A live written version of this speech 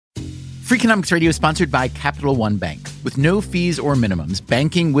Freakonomics Radio is sponsored by Capital One Bank. With no fees or minimums,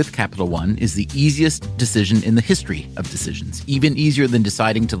 banking with Capital One is the easiest decision in the history of decisions, even easier than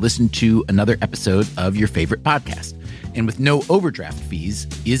deciding to listen to another episode of your favorite podcast. And with no overdraft fees,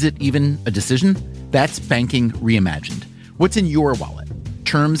 is it even a decision? That's banking reimagined. What's in your wallet?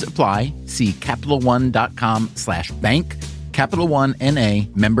 Terms apply. See CapitalOne.com/bank. Capital One N.A.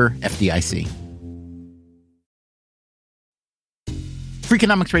 member FDIC.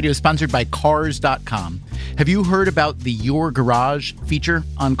 Freakonomics Radio is sponsored by Cars.com. Have you heard about the Your Garage feature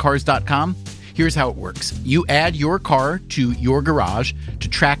on Cars.com? Here's how it works. You add your car to your garage to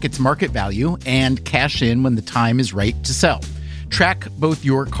track its market value and cash in when the time is right to sell. Track both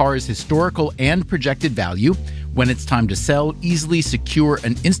your car's historical and projected value. When it's time to sell, easily secure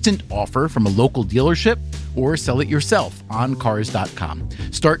an instant offer from a local dealership or sell it yourself on Cars.com.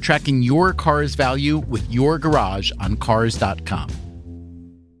 Start tracking your car's value with your garage on Cars.com.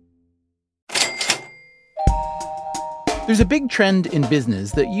 There's a big trend in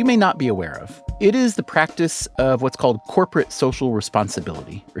business that you may not be aware of. It is the practice of what's called corporate social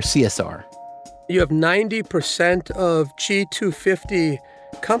responsibility, or CSR. You have 90% of G250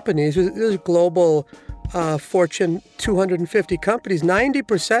 companies, these are global Fortune 250 companies,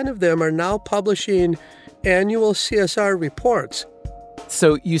 90% of them are now publishing annual CSR reports.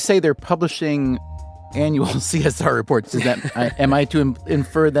 So you say they're publishing annual CSR reports. Is that am I to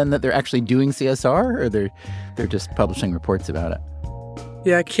infer then that they're actually doing CSR, or they're just publishing reports about it?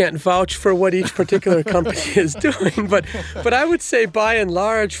 Yeah, I can't vouch for what each particular company is doing, but I would say by and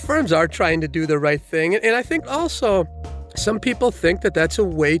large, firms are trying to do the right thing. And I think also some people think that that's a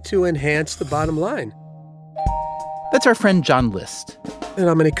way to enhance the bottom line. That's our friend John List. And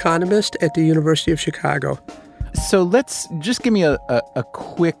I'm an economist at the University of Chicago. So let's just give me a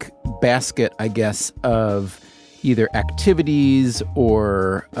quick basket, I guess, of either activities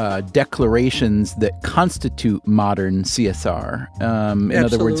or declarations that constitute modern CSR. In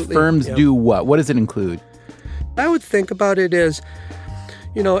other words, firms do what? What does it include? I would think about it as,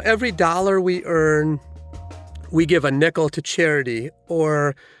 every dollar we earn, we give a nickel to charity,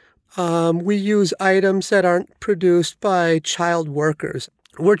 or we use items that aren't produced by child workers.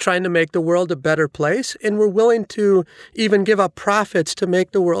 We're trying to make the world a better place, and we're willing to even give up profits to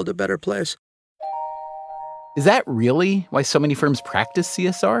make the world a better place. Is that really why so many firms practice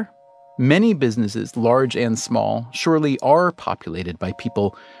CSR? Many businesses, large and small, surely are populated by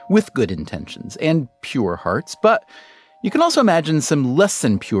people with good intentions and pure hearts, but you can also imagine some less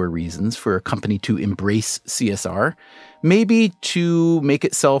than pure reasons for a company to embrace CSR, maybe to make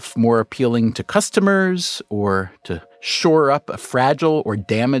itself more appealing to customers or to shore up a fragile or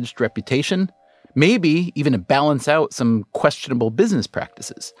damaged reputation, maybe even to balance out some questionable business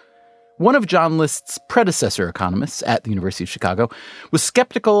practices. One of John List's predecessor economists at the University of Chicago was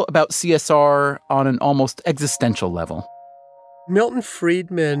skeptical about CSR on an almost existential level. Milton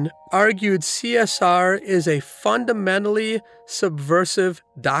Friedman argued CSR is a fundamentally subversive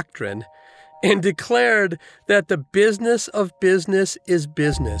doctrine and declared that the business of business is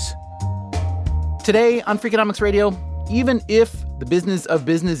business. Today on Freakonomics Radio, even if the business of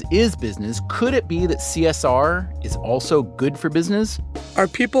business is business, could it be that CSR is also good for business? Are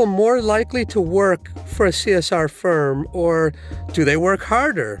people more likely to work for a CSR firm, or do they work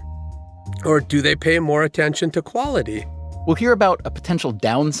harder? Or do they pay more attention to quality? We'll hear about a potential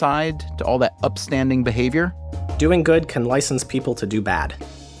downside to all that upstanding behavior. Doing good can license people to do bad.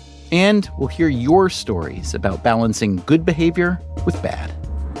 And we'll hear your stories about balancing good behavior with bad.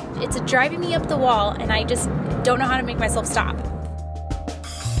 It's driving me up the wall, and I just don't know how to make myself stop.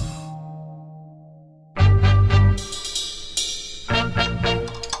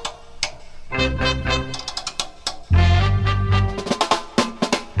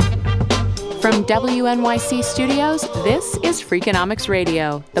 From WNYC Studios, this is Freakonomics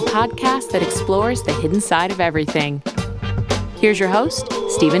Radio, the podcast that explores the hidden side of everything. Here's your host,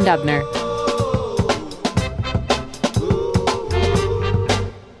 Stephen Dubner.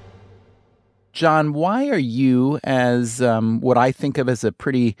 John, why are you, as what I think of as a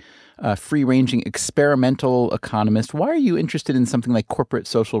pretty free-ranging experimental economist, why are you interested in something like corporate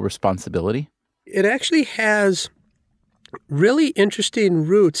social responsibility? It actually has really interesting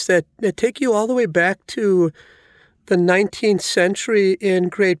roots that take you all the way back to the 19th century in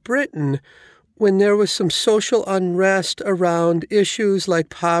Great Britain, when there was some social unrest around issues like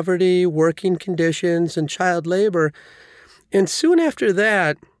poverty, working conditions, and child labor. And soon after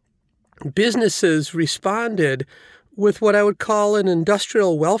that, businesses responded with what I would call an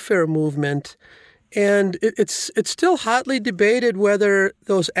industrial welfare movement. And it's still hotly debated whether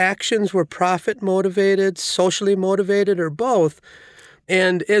those actions were profit-motivated, socially motivated, or both.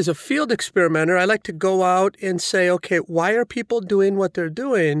 And as a field experimenter, I like to go out and say, okay, why are people doing what they're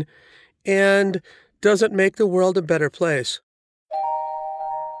doing? And does it make the world a better place?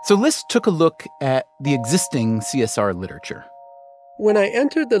 So List took a look at the existing CSR literature. When I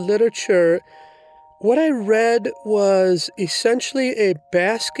entered the literature, what I read was essentially a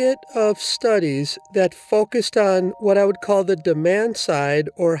basket of studies that focused on what I would call the demand side,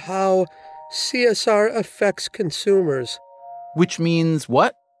 or how CSR affects consumers. Which means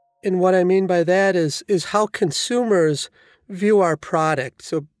what? And what I mean by that is how consumers view our product.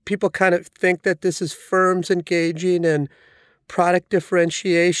 So people kind of think that this is firms engaging in product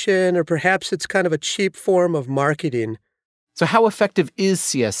differentiation, or perhaps it's kind of a cheap form of marketing. So how effective is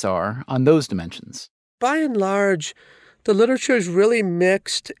CSR on those dimensions? By and large, the literature is really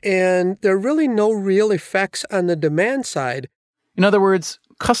mixed, and there are really no real effects on the demand side. In other words,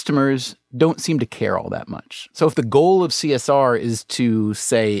 customers don't seem to care all that much. So if the goal of CSR is to,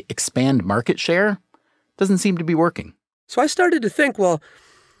 say, expand market share, it doesn't seem to be working. So I started to think, well,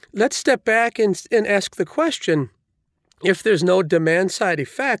 let's step back and ask the question, if there's no demand side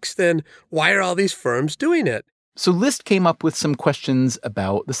effects, then why are all these firms doing it? So List came up with some questions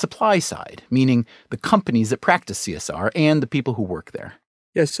about the supply side, meaning the companies that practice CSR and the people who work there.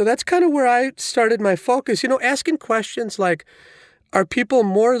 Yes, so that's kind of where I started my focus, asking questions like, are people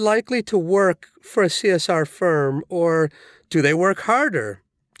more likely to work for a CSR firm, or do they work harder,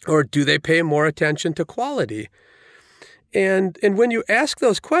 or do they pay more attention to quality? And when you ask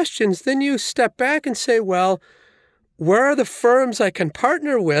those questions, then you step back and say, well, where are the firms I can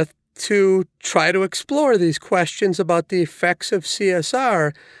partner with to try to explore these questions about the effects of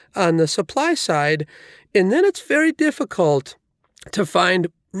CSR on the supply side? And then it's very difficult to find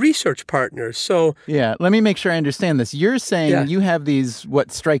research partners. So yeah, let me make sure I understand this. You're saying you have these,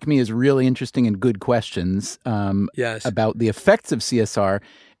 what strike me as really interesting and good questions about the effects of CSR.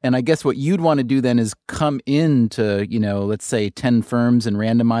 And I guess what you'd want to do then is come into, let's say 10 firms and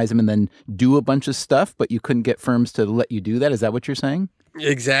randomize them and then do a bunch of stuff, but you couldn't get firms to let you do that. Is that what you're saying?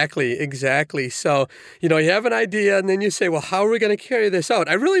 Exactly. So, you have an idea and then you say, well, how are we going to carry this out?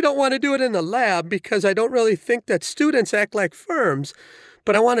 I really don't want to do it in the lab because I don't really think that students act like firms,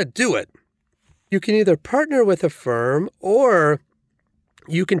 but I want to do it. You can either partner with a firm, or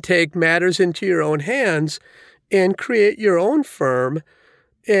you can take matters into your own hands and create your own firm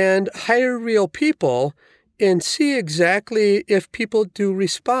and hire real people and see exactly if people do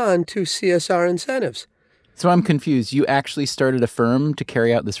respond to CSR incentives. So I'm confused. You actually started a firm to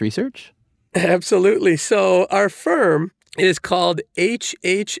carry out this research? Absolutely. So our firm is called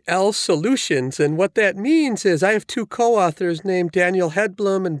HHL Solutions. And what that means is I have two co-authors named Daniel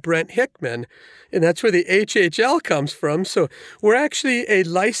Hedblum and Brent Hickman. And that's where the HHL comes from. So we're actually a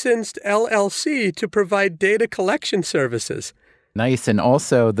licensed LLC to provide data collection services. Nice. And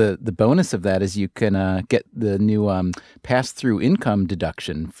also the bonus of that is you can get the new pass-through income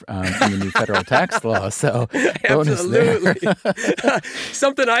deduction from the new federal tax law. So bonus there. Absolutely.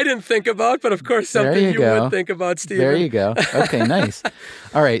 Something I didn't think about, but of course something you would think about, Stephen. There you go. Okay, nice.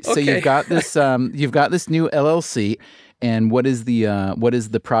 All right. So you've got this new LLC. And what is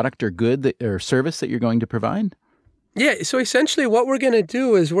the product or good or service that you're going to provide? Yeah. So essentially what we're going to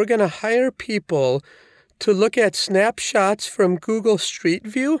do is we're going to hire people to look at snapshots from Google Street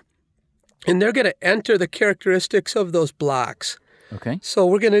View, and they're going to enter the characteristics of those blocks. Okay. So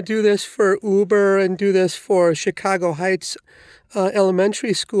we're going to do this for Uber and do this for Chicago Heights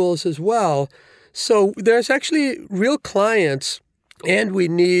elementary schools as well. So there's actually real clients, and we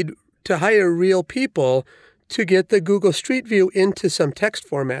need to hire real people to get the Google Street View into some text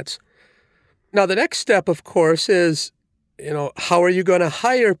formats. Now, the next step, of course, is how are you going to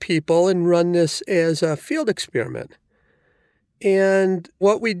hire people and run this as a field experiment? And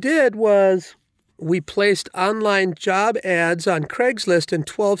what we did was we placed online job ads on Craigslist in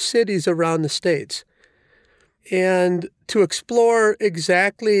 12 cities around the states. And to explore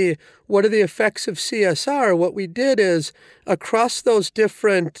exactly what are the effects of CSR, what we did is across those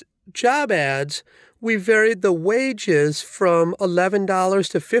different job ads, we varied the wages from $11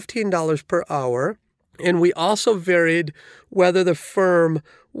 to $15 per hour. And we also varied whether the firm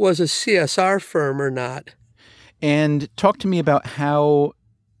was a CSR firm or not. And talk to me about how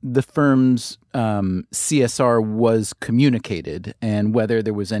the firm's CSR was communicated and whether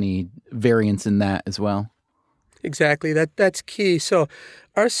there was any variance in that as well. Exactly. That's key. So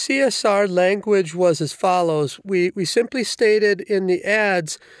our CSR language was as follows. We simply stated in the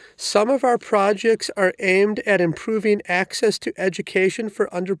ads, some of our projects are aimed at improving access to education for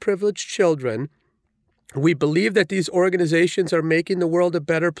underprivileged children. We believe that these organizations are making the world a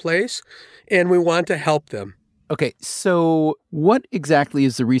better place, and we want to help them. Okay, so what exactly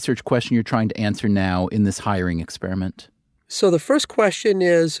is the research question you're trying to answer now in this hiring experiment? So the first question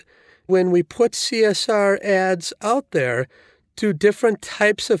is, when we put CSR ads out there, do different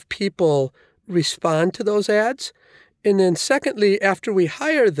types of people respond to those ads? And then secondly, after we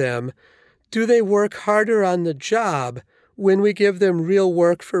hire them, do they work harder on the job when we give them real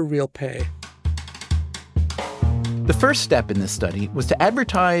work for real pay? The first step in this study was to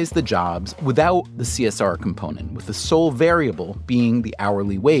advertise the jobs without the CSR component, with the sole variable being the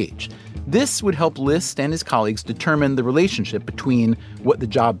hourly wage. This would help List and his colleagues determine the relationship between what the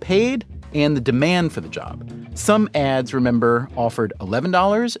job paid and the demand for the job. Some ads, remember, offered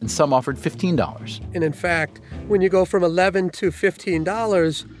 $11 and some offered $15. And in fact, when you go from $11 to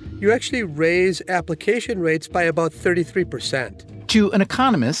 $15, you actually raise application rates by about 33%. To an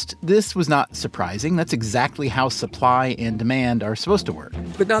economist, this was not surprising. That's exactly how supply and demand are supposed to work.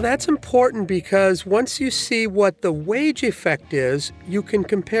 But now that's important because once you see what the wage effect is, you can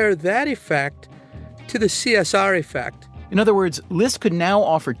compare that effect to the CSR effect. In other words, List could now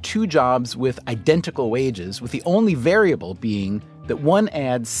offer two jobs with identical wages, with the only variable being that one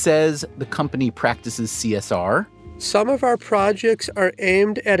ad says the company practices CSR. Some of our projects are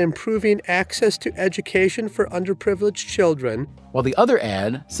aimed at improving access to education for underprivileged children, while the other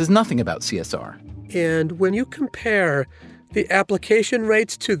ad says nothing about CSR. And when you compare the application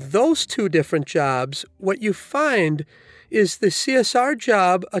rates to those two different jobs, what you find is the CSR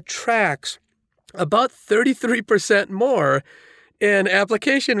job attracts about 33% more in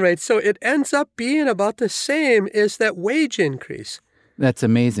application rates. So it ends up being about the same as that wage increase. That's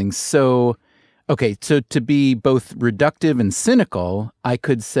amazing. So to be both reductive and cynical, I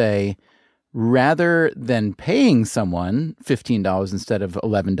could say, rather than paying someone $15 instead of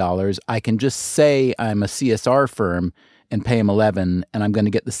 $11, I can just say I'm a CSR firm and pay them $11, and I'm going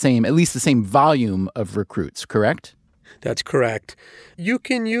to get at least the same volume of recruits, correct? That's correct. You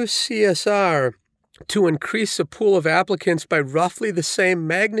can use CSR to increase the pool of applicants by roughly the same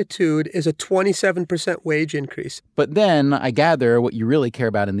magnitude as a 27% wage increase. But then I gather what you really care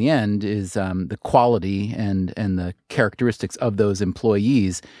about in the end is the quality and the characteristics of those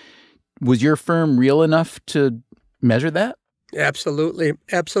employees. Was your firm real enough to measure that? Absolutely.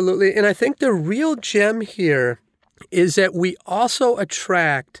 Absolutely. And I think the real gem here is that we also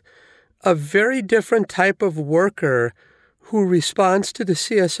attract a very different type of worker who responds to the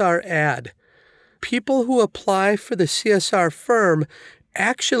CSR ad. People who apply for the CSR firm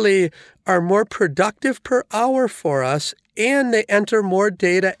actually are more productive per hour for us, and they enter more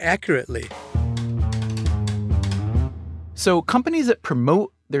data accurately. So companies that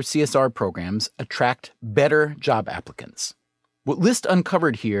promote their CSR programs attract better job applicants. What List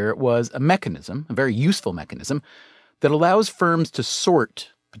uncovered here was a mechanism, a very useful mechanism, that allows firms to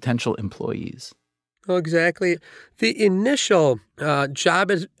sort potential employees. Oh, exactly. The initial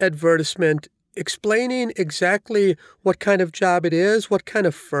job advertisement explaining exactly what kind of job it is, what kind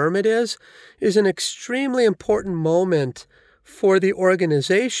of firm it is an extremely important moment for the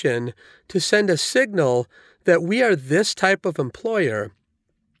organization to send a signal that we are this type of employer.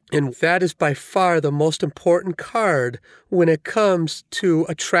 And that is by far the most important card when it comes to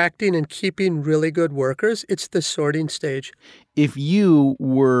attracting and keeping really good workers. It's the sorting stage. If you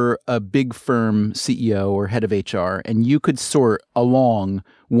were a big firm CEO or head of HR and you could sort along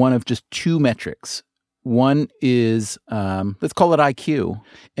one of just two metrics, one is, let's call it IQ,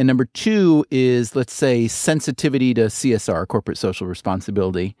 and number two is, let's say, sensitivity to CSR, corporate social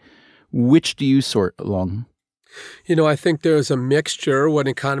responsibility, which do you sort along? You know, I think there's a mixture, what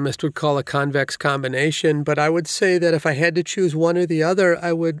economists would call a convex combination, but I would say that if I had to choose one or the other,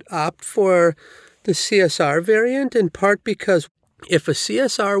 I would opt for the CSR variant, in part because if a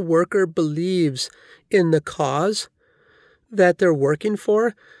CSR worker believes in the cause that they're working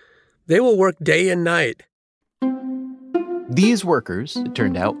for, they will work day and night. These workers, it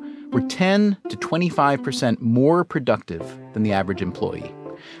turned out, were 10 to 25% more productive than the average employee.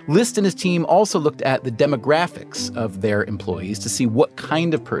 List and his team also looked at the demographics of their employees to see what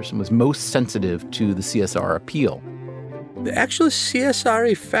kind of person was most sensitive to the CSR appeal. The actual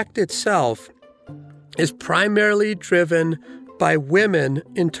CSR effect itself is primarily driven by women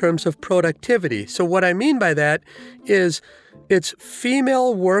in terms of productivity. So what I mean by that is it's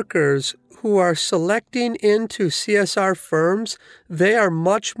female workers who are selecting into CSR firms. They are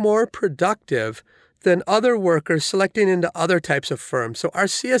much more productive than other workers selecting into other types of firms. So our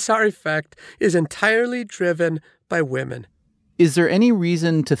CSR effect is entirely driven by women. Is there any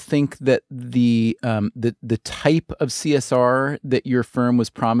reason to think that the type of CSR that your firm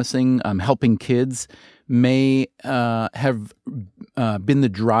was promising, helping kids, may have been the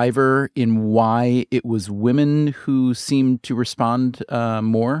driver in why it was women who seemed to respond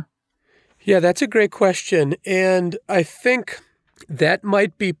more? Yeah, that's a great question. And I think that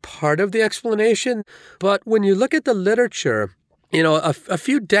might be part of the explanation. But when you look at the literature, a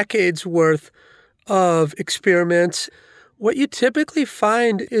few decades worth of experiments, what you typically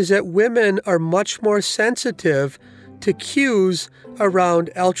find is that women are much more sensitive to cues around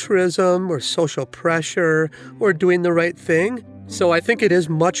altruism or social pressure or doing the right thing. So I think it is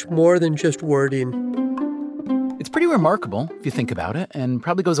much more than just wording. It's pretty remarkable if you think about it, and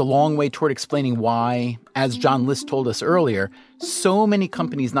probably goes a long way toward explaining why, as John List told us earlier, so many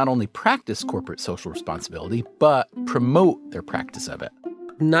companies not only practice corporate social responsibility, but promote their practice of it.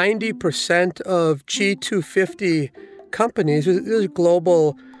 90% of G250 companies, this is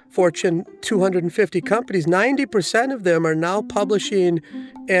global Fortune 250 companies, 90% of them are now publishing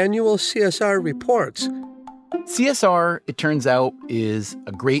annual CSR reports. CSR, it turns out, is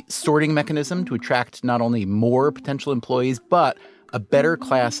a great sorting mechanism to attract not only more potential employees, but a better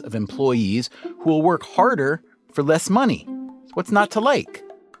class of employees who will work harder for less money. What's not to like?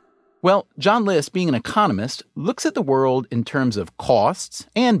 Well, John List, being an economist, looks at the world in terms of costs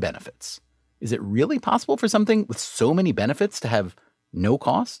and benefits. Is it really possible for something with so many benefits to have no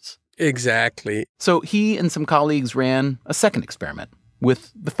costs? Exactly. So he and some colleagues ran a second experiment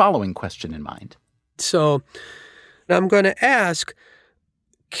with the following question in mind. So I'm going to ask,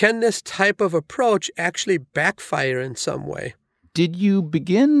 can this type of approach actually backfire in some way? Did you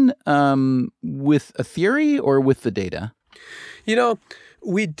begin with a theory or with the data?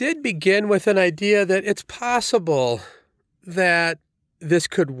 We did begin with an idea that it's possible that this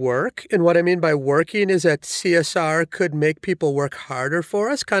could work. And what I mean by working is that CSR could make people work harder for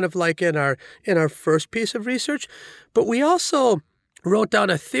us, kind of like in our first piece of research. But we also wrote down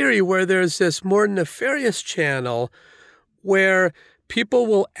a theory where there's this more nefarious channel where people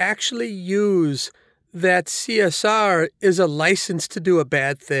will actually use that CSR is a license to do a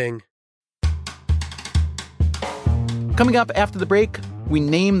bad thing. Coming up after the break, we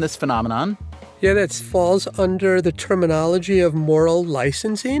name this phenomenon. Yeah, that falls under the terminology of moral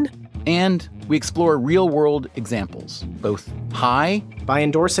licensing. And we explore real-world examples, both high. By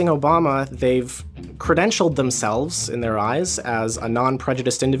endorsing Obama, they've credentialed themselves in their eyes as a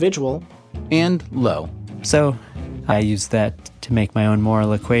non-prejudiced individual. And low. So I used that to make my own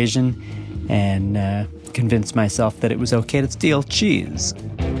moral equation and convince myself that it was okay to steal cheese.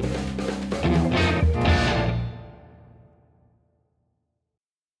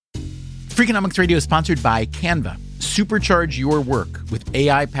 Freakonomics Radio is sponsored by Canva. Supercharge your work with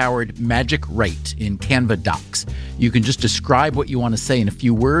AI-powered Magic Write in Canva Docs. You can just describe what you want to say in a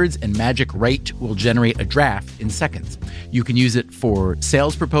few words, and Magic Write will generate a draft in seconds. You can use it for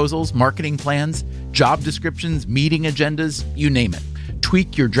sales proposals, marketing plans, job descriptions, meeting agendas, you name it.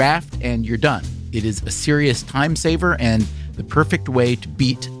 Tweak your draft and you're done. It is a serious time saver and the perfect way to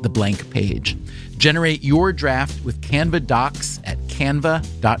beat the blank page. Generate your draft with Canva Docs at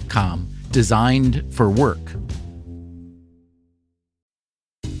canva.com. Designed for work.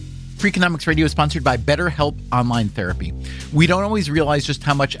 Freakonomics Radio is sponsored by BetterHelp Online Therapy. We don't always realize just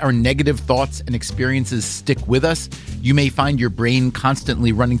how much our negative thoughts and experiences stick with us. You may find your brain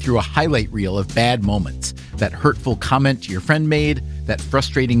constantly running through a highlight reel of bad moments. That hurtful comment your friend made, that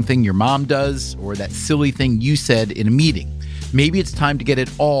frustrating thing your mom does, or that silly thing you said in a meeting. Maybe it's time to get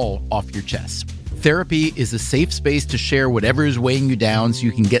it all off your chest. Therapy is a safe space to share whatever is weighing you down so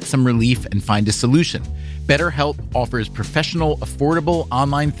you can get some relief and find a solution. BetterHelp offers professional, affordable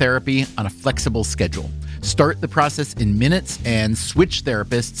online therapy on a flexible schedule. Start the process in minutes and switch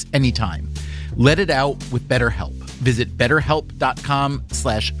therapists anytime. Let it out with BetterHelp. Visit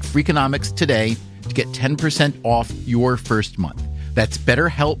betterhelp.com/Freakonomics today to get 10% off your first month. That's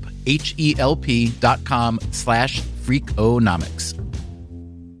BetterHelp, HELP.com/Freakonomics.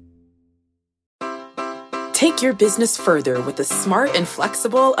 Take your business further with the smart and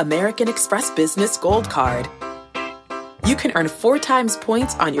flexible American Express Business Gold Card. You can earn 4 times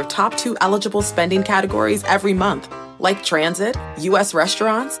points on your top 2 eligible spending categories every month, like transit, U.S.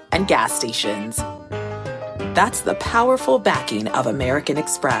 restaurants, and gas stations. That's the powerful backing of American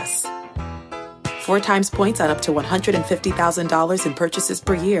Express. 4 times points on up to $150,000 in purchases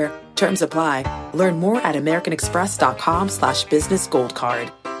per year. Terms apply. Learn more at americanexpress.com/business gold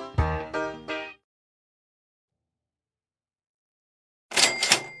card.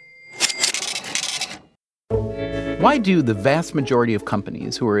 Why do the vast majority of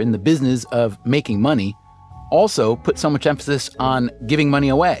companies who are in the business of making money also put so much emphasis on giving money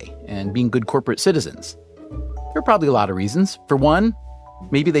away and being good corporate citizens? There are probably a lot of reasons. For one,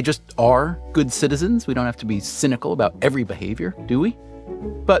 Maybe they just are good citizens. We don't have to be cynical about every behavior, do we?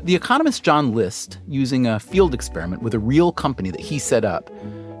 But the economist John List, using a field experiment with a real company that he set up,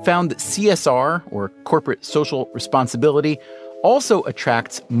 found that CSR, or corporate social responsibility, also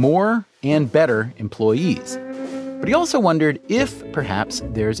attracts more and better employees. But he also wondered if perhaps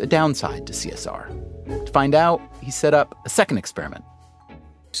there's a downside to CSR. To find out, he set up a second experiment.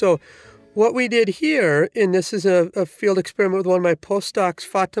 So what we did here, and this is a field experiment with one of my postdocs,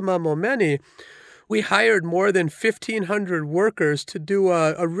 Fatima Momeni, we hired more than 1,500 workers to do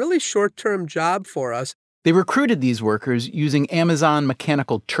a really short-term job for us. They recruited these workers using Amazon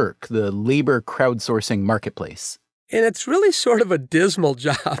Mechanical Turk, the labor crowdsourcing marketplace. And it's really sort of a dismal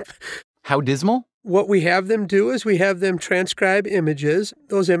job. How dismal? What we have them do is we have them transcribe images.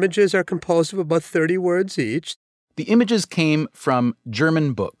 Those images are composed of about 30 words each. The images came from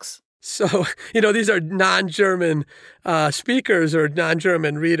German books. So, these are non-German speakers or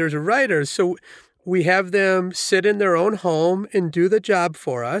non-German readers or writers. So we have them sit in their own home and do the job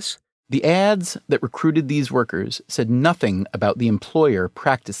for us. The ads that recruited these workers said nothing about the employer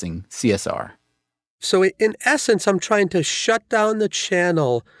practicing CSR. So in essence, I'm trying to shut down the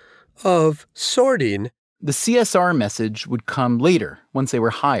channel of sorting. The CSR message would come later, once they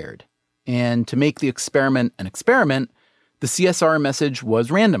were hired. And to make the experiment an experiment, the CSR message was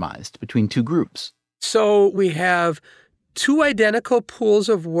randomized between two groups. So we have two identical pools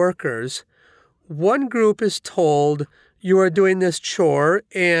of workers. One group is told, you are doing this chore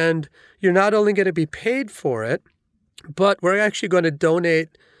and you're not only going to be paid for it, but we're actually going to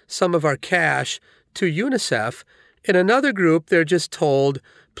donate some of our cash to UNICEF. In another group, they're just told,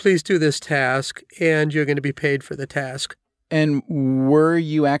 please do this task and you're going to be paid for the task. And were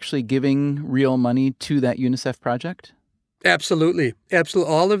you actually giving real money to that UNICEF project? Absolutely.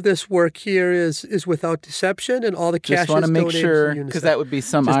 Absolutely. All of this work here is without deception, and all the cash is donated to UNICEF. Just want to make sure, because that would be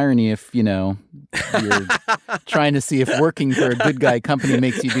some irony if, you're trying to see if working for a good guy company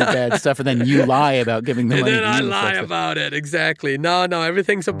makes you do bad stuff, and then you lie about giving the money to UNICEF. And then I lie about it. Exactly. No,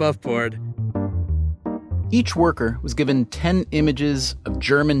 everything's above board. Each worker was given 10 images of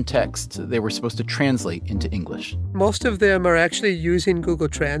German text that they were supposed to translate into English. Most of them are actually using Google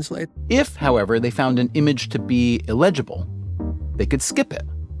Translate. If, however, they found an image to be illegible, they could skip it.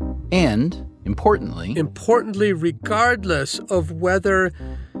 And, importantly, regardless of whether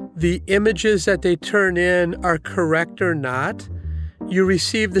the images that they turn in are correct or not, you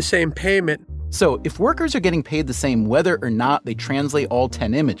receive the same payment. So if workers are getting paid the same whether or not they translate all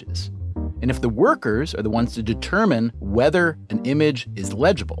 10 images, and if the workers are the ones to determine whether an image is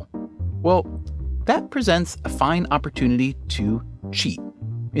legible, well, that presents a fine opportunity to cheat.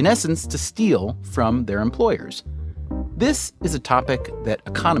 In essence, to steal from their employers. This is a topic that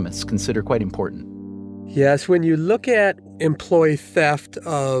economists consider quite important. Yes, when you look at employee theft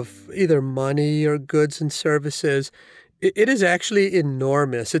of either money or goods and services, it is actually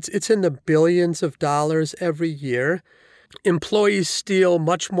enormous. It's in the billions of dollars every year. Employees steal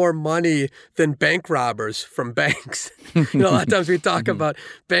much more money than bank robbers from banks. A lot of times we talk about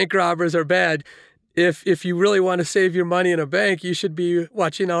bank robbers are bad. If you really want to save your money in a bank, you should be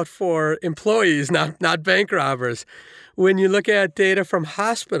watching out for employees, not bank robbers. When you look at data from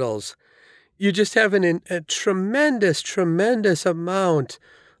hospitals, you just have a tremendous amount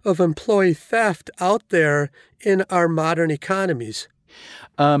of employee theft out there in our modern economies.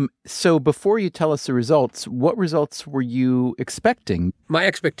 So before you tell us the results, what results were you expecting? My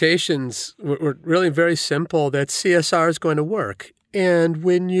expectations were really very simple, that CSR is going to work. And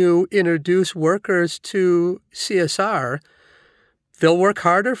when you introduce workers to CSR, they'll work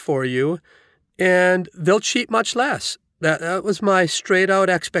harder for you and they'll cheat much less. That was my straight-out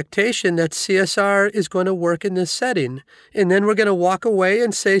expectation, that CSR is going to work in this setting. And then we're going to walk away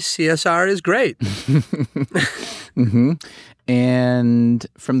and say CSR is great. Mm-hmm. And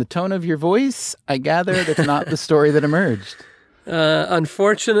from the tone of your voice, I gather that's not the story that emerged.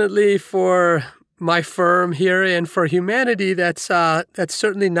 Unfortunately for my firm here and for humanity, that's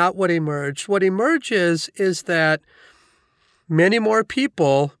certainly not what emerged. What emerges is that many more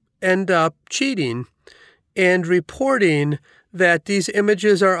people end up cheating and reporting that these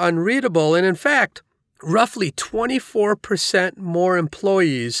images are unreadable. And in fact, roughly 24% more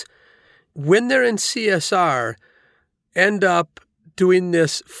employees, when they're in CSR, end up doing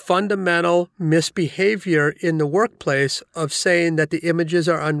this fundamental misbehavior in the workplace of saying that the images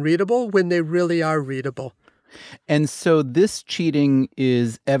are unreadable when they really are readable. And so this cheating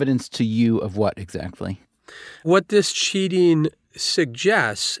is evidence to you of what exactly? What this cheating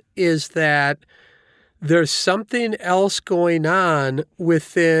suggests is that there's something else going on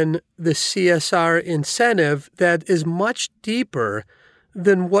within the CSR incentive that is much deeper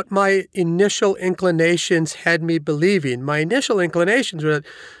than what my initial inclinations had me believing. My initial inclinations were that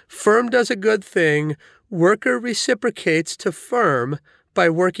firm does a good thing, worker reciprocates to firm by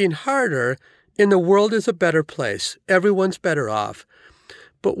working harder, and the world is a better place. Everyone's better off.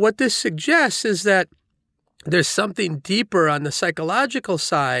 But what this suggests is that there's something deeper on the psychological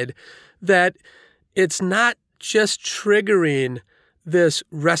side, that it's not just triggering this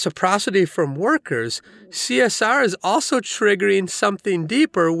reciprocity from workers. CSR is also triggering something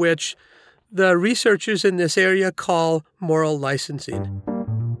deeper, which the researchers in this area call moral licensing.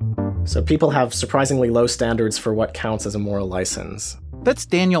 So people have surprisingly low standards for what counts as a moral license. That's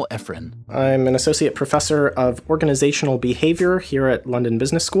Daniel Efron. I'm an associate professor of organizational behavior here at London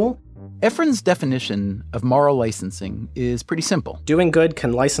Business School. Efron's definition of moral licensing is pretty simple. Doing good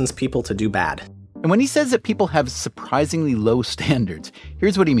can license people to do bad. And when he says that people have surprisingly low standards,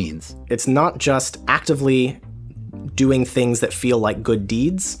 here's what he means. It's not just actively doing things that feel like good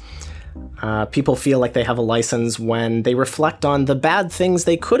deeds. People feel like they have a license when they reflect on the bad things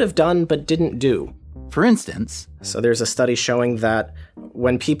they could have done but didn't do. For instance, so there's a study showing that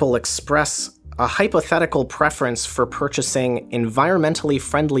when people express a hypothetical preference for purchasing environmentally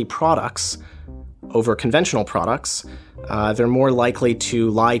friendly products over conventional products, they're more likely to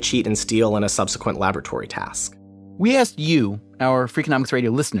lie, cheat, and steal in a subsequent laboratory task. We asked you, our Freakonomics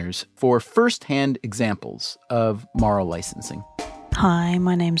Radio listeners, for first-hand examples of moral licensing. Hi,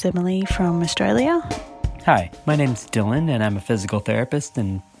 my name's Emily from Australia. Hi, my name's Dylan, and I'm a physical therapist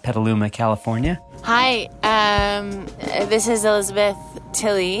in Petaluma, California. Hi, this is Elizabeth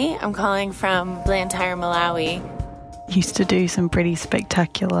Tilley. I'm calling from Blantyre, Malawi. Used to do some pretty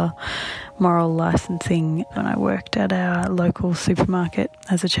spectacular moral licensing when I worked at our local supermarket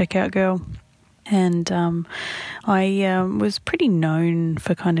as a checkout girl. And I was pretty known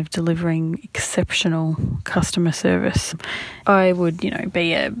for kind of delivering exceptional customer service. I would,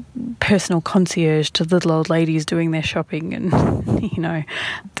 be a personal concierge to little old ladies doing their shopping, and,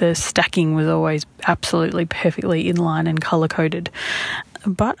 the stacking was always absolutely perfectly in line and colour-coded.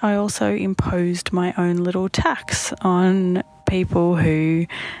 But I also imposed my own little tax on people who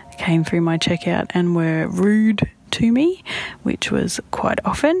came through my checkout and were rude to me, which was quite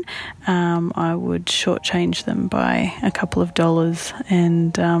often. I would shortchange them by a couple of dollars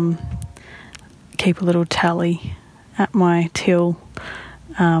and keep a little tally at my till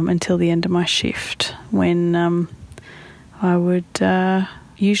until the end of my shift, when I would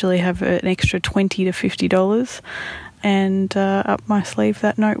usually have an extra $20 to $50, and up my sleeve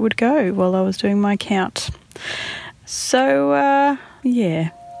that note would go while I was doing my count. So,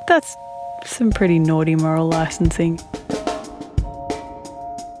 that's some pretty naughty moral licensing.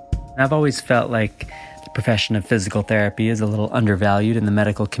 I've always felt like the profession of physical therapy is a little undervalued in the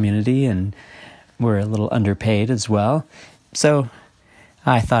medical community, and we're a little underpaid as well. So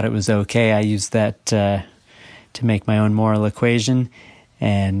I thought it was okay. I used that to make my own moral equation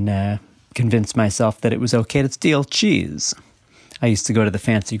and convince myself that it was okay to steal cheese. I used to go to the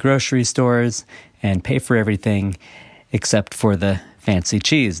fancy grocery stores and pay for everything except for the fancy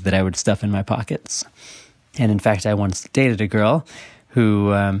cheese that I would stuff in my pockets. And in fact, I once dated a girl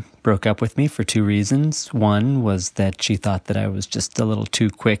who broke up with me for two reasons. One was that she thought that I was just a little too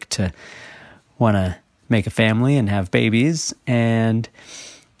quick to want to make a family and have babies. And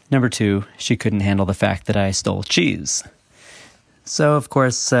number two, she couldn't handle the fact that I stole cheese. So, of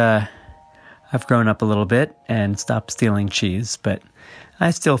course, I've grown up a little bit and stopped stealing cheese, but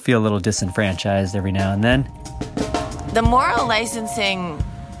I still feel a little disenfranchised every now and then. The moral licensing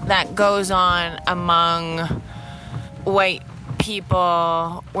that goes on among white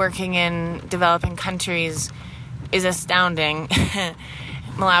people working in developing countries is astounding.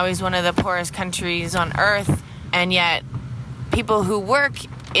 Malawi is one of the poorest countries on earth, and yet people who work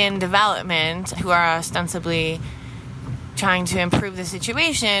in development, who are ostensibly trying to improve the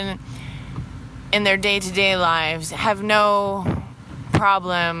situation in their day-to-day lives, have no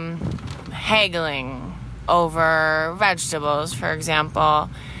problem haggling over vegetables, for example,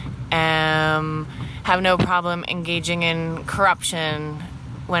 have no problem engaging in corruption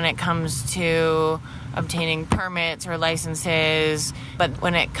when it comes to obtaining permits or licenses, but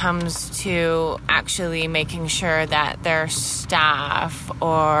when it comes to actually making sure that their staff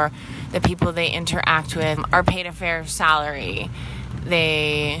or the people they interact with are paid a fair salary,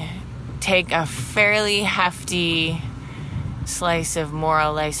 they take a fairly hefty slice of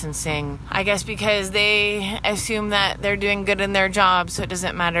moral licensing, I guess, because they assume that they're doing good in their job, so it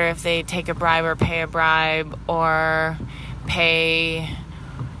doesn't matter if they take a bribe or pay a bribe or pay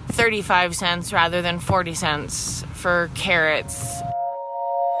 35 cents rather than 40 cents for carrots.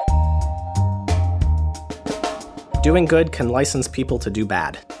 doing good can license people to do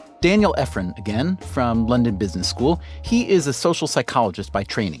bad. Daniel Effron, again, from London Business School. He is a social psychologist by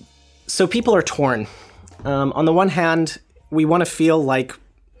training. So people are torn. On the one hand, we want to feel like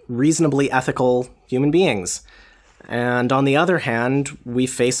reasonably ethical human beings. And on the other hand, we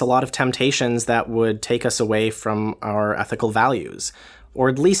face a lot of temptations that would take us away from our ethical values, or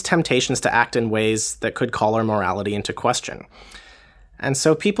at least temptations to act in ways that could call our morality into question. And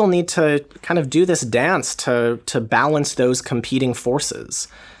so people need to kind of do this dance to balance those competing forces.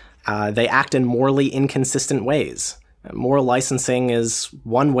 They act in morally inconsistent ways. Moral licensing is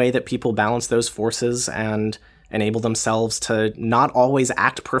one way that people balance those forces and enable themselves to not always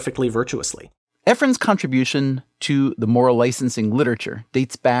act perfectly virtuously. Effron's contribution to the moral licensing literature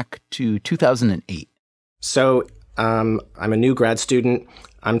dates back to 2008. So I'm a new grad student.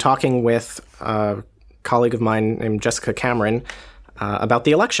 I'm talking with a colleague of mine named Jessica Cameron about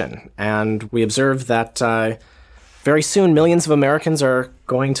the election. And we observed that very soon millions of Americans are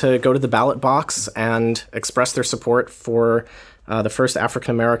going to go to the ballot box and express their support for the first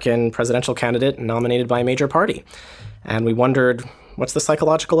African-American presidential candidate nominated by a major party. And we wondered, what's the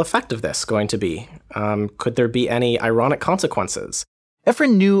psychological effect of this going to be? Could there be any ironic consequences?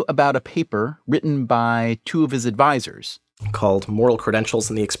 Effron knew about a paper written by two of his advisors called Moral Credentials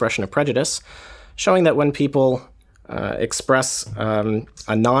and the Expression of Prejudice, showing that when people express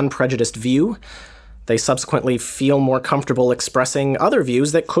a non-prejudiced view, they subsequently feel more comfortable expressing other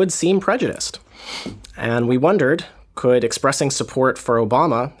views that could seem prejudiced. And we wondered, could expressing support for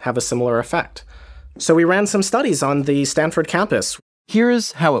Obama have a similar effect? So we ran some studies on the Stanford campus.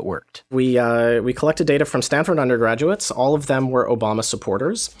 Here's how it worked. We collected data from Stanford undergraduates. All of them were Obama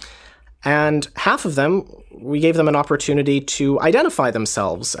supporters. And half of them, we gave them an opportunity to identify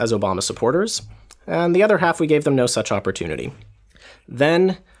themselves as Obama supporters. And the other half, we gave them no such opportunity.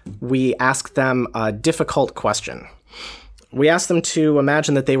 Then we asked them a difficult question. We asked them to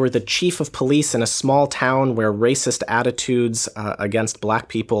imagine that they were the chief of police in a small town where racist attitudes against black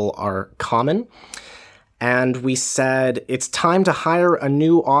people are common. And we said, it's time to hire a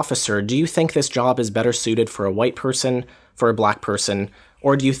new officer. Do you think this job is better suited for a white person, for a black person,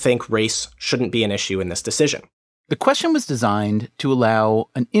 or do you think race shouldn't be an issue in this decision? The question was designed to allow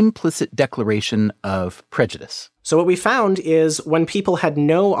an implicit declaration of prejudice. So what we found is when people had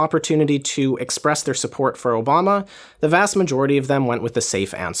no opportunity to express their support for Obama, the vast majority of them went with the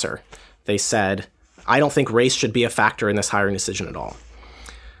safe answer. They said, I don't think race should be a factor in this hiring decision at all.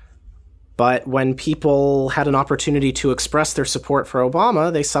 But when people had an opportunity to express their support for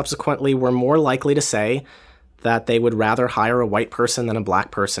Obama, they subsequently were more likely to say that they would rather hire a white person than a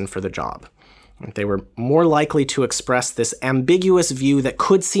black person for the job. They were more likely to express this ambiguous view that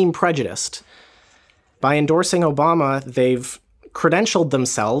could seem prejudiced. By endorsing Obama, they've credentialed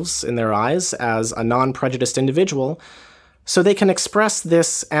themselves in their eyes as a non-prejudiced individual, so they can express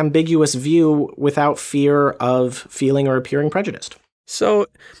this ambiguous view without fear of feeling or appearing prejudiced. So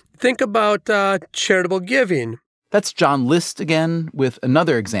think about charitable giving. That's John List again with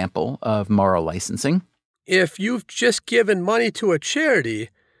another example of moral licensing. If you've just given money to a charity,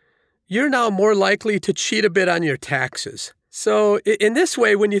 you're now more likely to cheat a bit on your taxes. So in this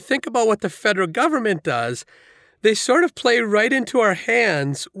way, when you think about what the federal government does, they sort of play right into our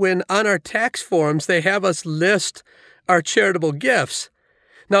hands when on our tax forms they have us list our charitable gifts.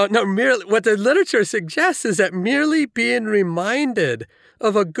 Now merely what the literature suggests is that merely being reminded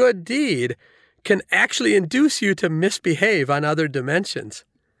of a good deed can actually induce you to misbehave on other dimensions.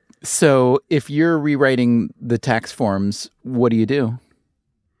 So if you're rewriting the tax forms, what do you do?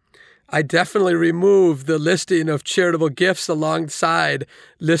 I definitely remove the listing of charitable gifts alongside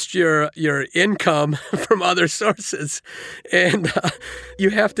list your income from other sources. And you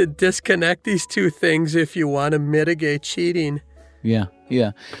have to disconnect these two things if you want to mitigate cheating. Yeah.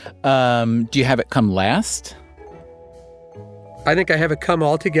 Do you have it come last? I think I have it come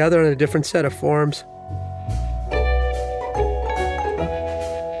all together in a different set of forms.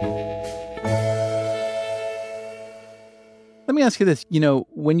 Let me ask you this.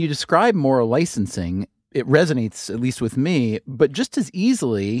 When you describe moral licensing, it resonates, at least with me, but just as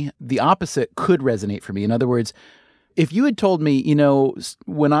easily, the opposite could resonate for me. In other words, if you had told me,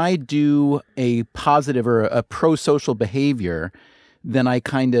 when I do a positive or a pro-social behavior, then I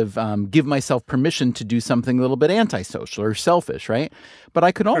kind of give myself permission to do something a little bit antisocial or selfish, right? But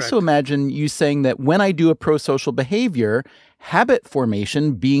I could also imagine you saying that when I do a pro-social behavior, habit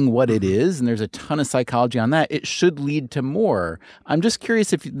formation being what it is, and there's a ton of psychology on that, it should lead to more. I'm just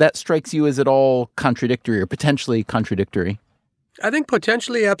curious if that strikes you as at all contradictory or potentially contradictory. I think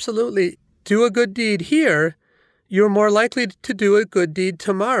potentially, absolutely. Do a good deed here, you're more likely to do a good deed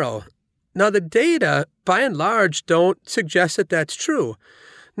tomorrow. Now, the data, by and large, don't suggest that that's true.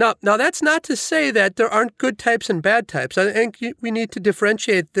 Now, that's not to say that there aren't good types and bad types. I think we need to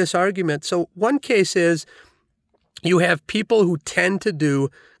differentiate this argument. So one case is you have people who tend to do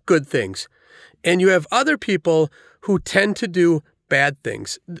good things, and you have other people who tend to do bad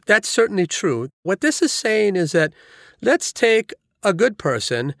things. That's certainly true. What this is saying is that let's take a good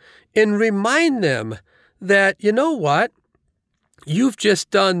person and remind them that, you know what? You've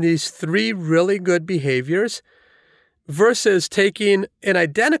just done these 3 really good behaviors versus taking an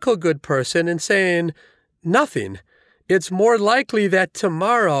identical good person and saying nothing. It's more likely that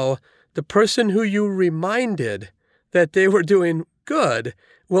tomorrow the person who you reminded that they were doing good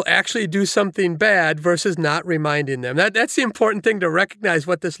will actually do something bad versus not reminding them. That's the important thing to recognize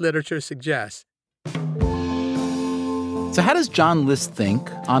what this literature suggests. So how does John List think,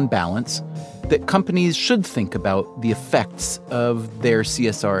 on balance, that companies should think about the effects of their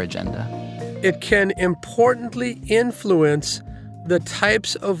CSR agenda? It can importantly influence the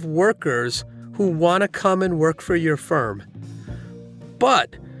types of workers who want to come and work for your firm.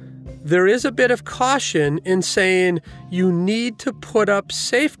 But there is a bit of caution in saying you need to put up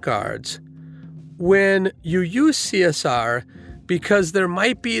safeguards when you use CSR because there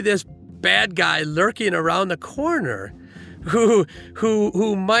might be this bad guy lurking around the corner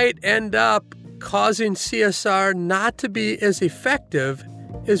who might end up causing CSR not to be as effective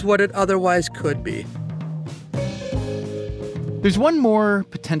as what it otherwise could be. There's one more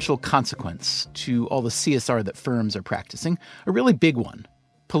potential consequence to all the CSR that firms are practicing, a really big one: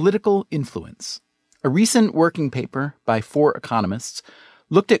 political influence. A recent working paper by 4 economists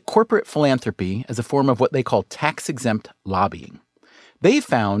looked at corporate philanthropy as a form of what they call tax-exempt lobbying. They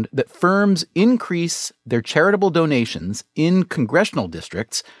found that firms increase their charitable donations in congressional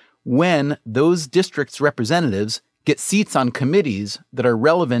districts when those districts' representatives get seats on committees that are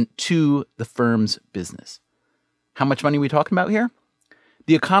relevant to the firm's business. How much money are we talking about here?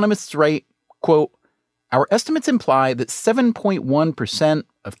 The economists write, quote, "Our estimates imply that 7.1%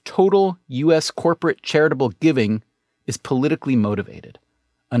 of total U.S. corporate charitable giving is politically motivated,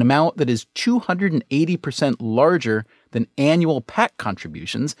 an amount that is 280% larger than annual PAC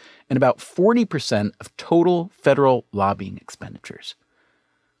contributions and about 40% of total federal lobbying expenditures."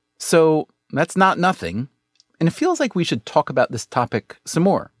 So that's not nothing, and it feels like we should talk about this topic some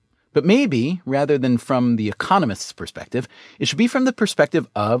more. But maybe, rather than from the economist's perspective, it should be from the perspective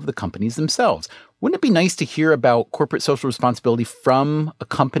of the companies themselves. Wouldn't it be nice to hear about corporate social responsibility from a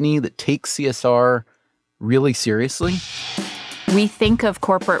company that takes CSR really seriously? We think of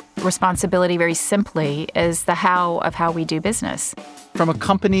corporate responsibility very simply as the how of how we do business. From a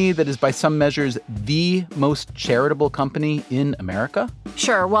company that is by some measures the most charitable company in America?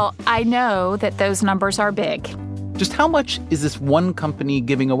 Sure. Well, I know that those numbers are big. Just how much is this one company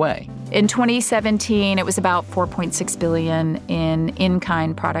giving away? In 2017, it was about $4.6 billion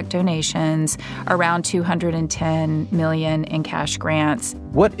in-kind product donations, around $210 million in cash grants.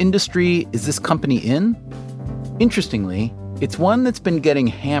 What industry is this company in? Interestingly, it's one that's been getting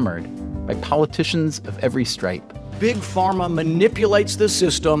hammered by politicians of every stripe. Big Pharma manipulates the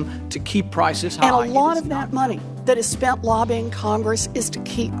system to keep prices high. And a lot of that money that is spent lobbying Congress is to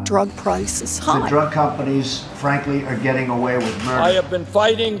keep drug prices high. The drug companies, frankly, are getting away with murder. I have been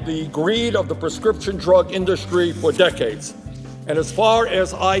fighting the greed of the prescription drug industry for decades. And as far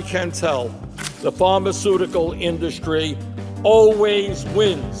as I can tell, the pharmaceutical industry always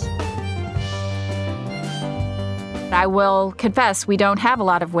wins. I will confess, we don't have a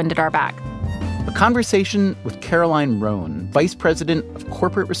lot of wind at our back. A conversation with Caroline Roan, Vice President of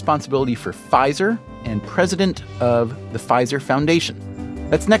Corporate Responsibility for Pfizer and President of the Pfizer Foundation.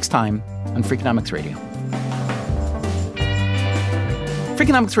 That's next time on Freakonomics Radio.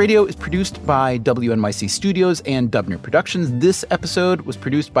 Freakonomics Radio is produced by WNYC Studios and Dubner Productions. This episode was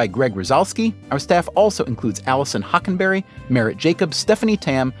produced by Greg Rosalsky. Our staff also includes Allison Hockenberry, Merritt Jacobs, Stephanie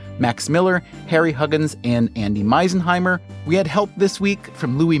Tam, Max Miller, Harry Huggins, and Andy Meisenheimer. We had help this week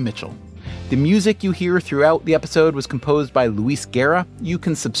from Louis Mitchell. The music you hear throughout the episode was composed by Luis Guerra. You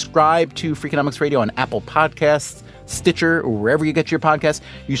can subscribe to Freakonomics Radio on Apple Podcasts, Stitcher, or wherever you get your podcasts.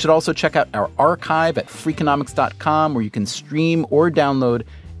 You should also check out our archive at Freakonomics.com, where you can stream or download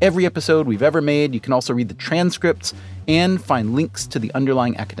every episode we've ever made. You can also read the transcripts and find links to the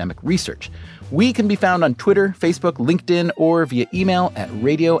underlying academic research. We can be found on Twitter, Facebook, LinkedIn, or via email at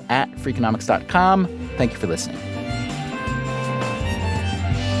radio@Freakonomics.com. Thank you for listening.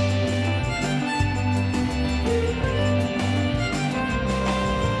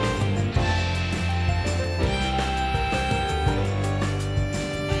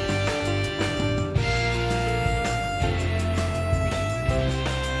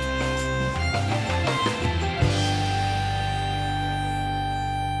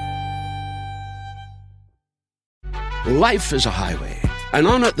 Life is a highway, and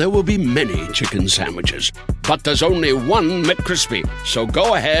on it there will be many chicken sandwiches. But there's only one McCrispy. So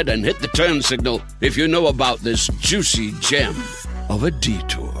go ahead and hit the turn signal if you know about this juicy gem of a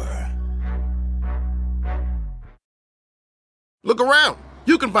detour. Look around.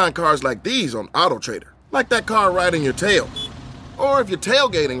 You can find cars like these on AutoTrader, like that car riding your tail. Or if you're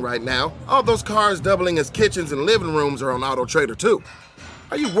tailgating right now, all those cars doubling as kitchens and living rooms are on AutoTrader too.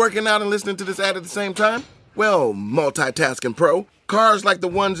 Are you working out and listening to this ad at the same time? Well, multitasking pro, cars like the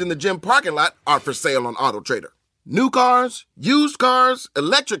ones in the gym parking lot are for sale on AutoTrader. New cars, used cars,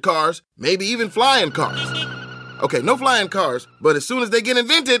 electric cars, maybe even flying cars. Okay, no flying cars, but as soon as they get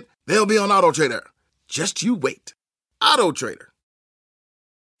invented, they'll be on AutoTrader. Just you wait. AutoTrader.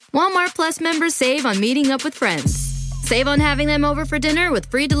 Walmart Plus members save on meeting up with friends. Save on having them over for dinner with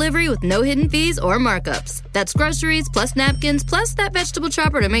free delivery with no hidden fees or markups. That's groceries, plus napkins, plus that vegetable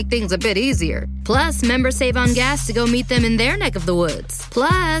chopper to make things a bit easier. Plus, members save on gas to go meet them in their neck of the woods.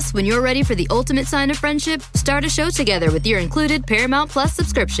 Plus, when you're ready for the ultimate sign of friendship, start a show together with your included Paramount Plus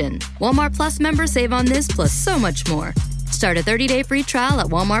subscription. Walmart Plus members save on this plus so much more. Start a 30-day free trial at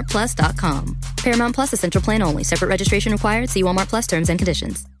walmartplus.com. Paramount Plus Essential Plan only. Separate registration required. See Walmart Plus terms and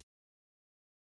conditions.